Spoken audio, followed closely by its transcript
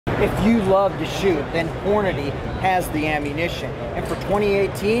if you love to shoot, then Hornady has the ammunition. And for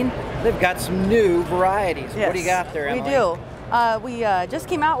 2018, they've got some new varieties. Yes, what do you got there, Emily? we do. We just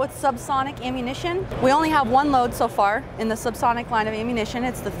came out with subsonic ammunition. We only have one load so far in the subsonic line of ammunition.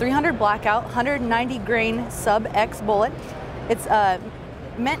 It's the 300 Blackout 190 grain sub X bullet. It's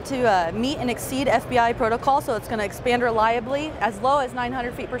meant to meet and exceed FBI protocol, so it's going to expand reliably as low as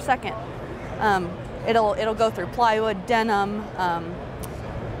 900 feet per second. It'll go through plywood, denim,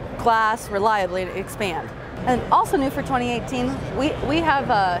 glass reliably to expand. And also new for 2018, we have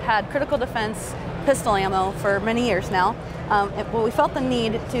had critical defense pistol ammo for many years now, but we felt the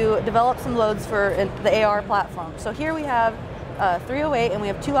need to develop some loads for the AR platform. So here we have 308, and we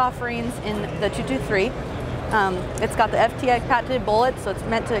have two offerings in the 223. It's got the FTX patented bullet, so it's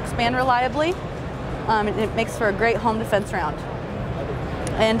meant to expand reliably, and it makes for a great home defense round.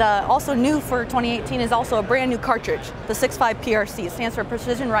 And also new for 2018 is also a brand new cartridge, the 6.5 PRC. It stands for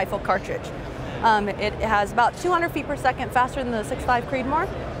Precision Rifle Cartridge. It has about 200 feet per second faster than the 6.5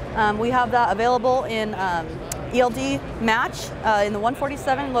 Creedmoor. We have that available in ELD match, in the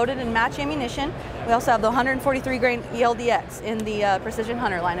 147 loaded and match ammunition. We also have the 143 grain ELDX in the Precision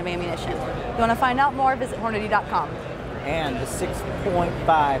Hunter line of ammunition. If you want to find out more, visit Hornady.com. And the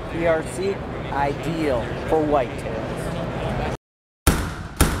 6.5 PRC, ideal for whitetail.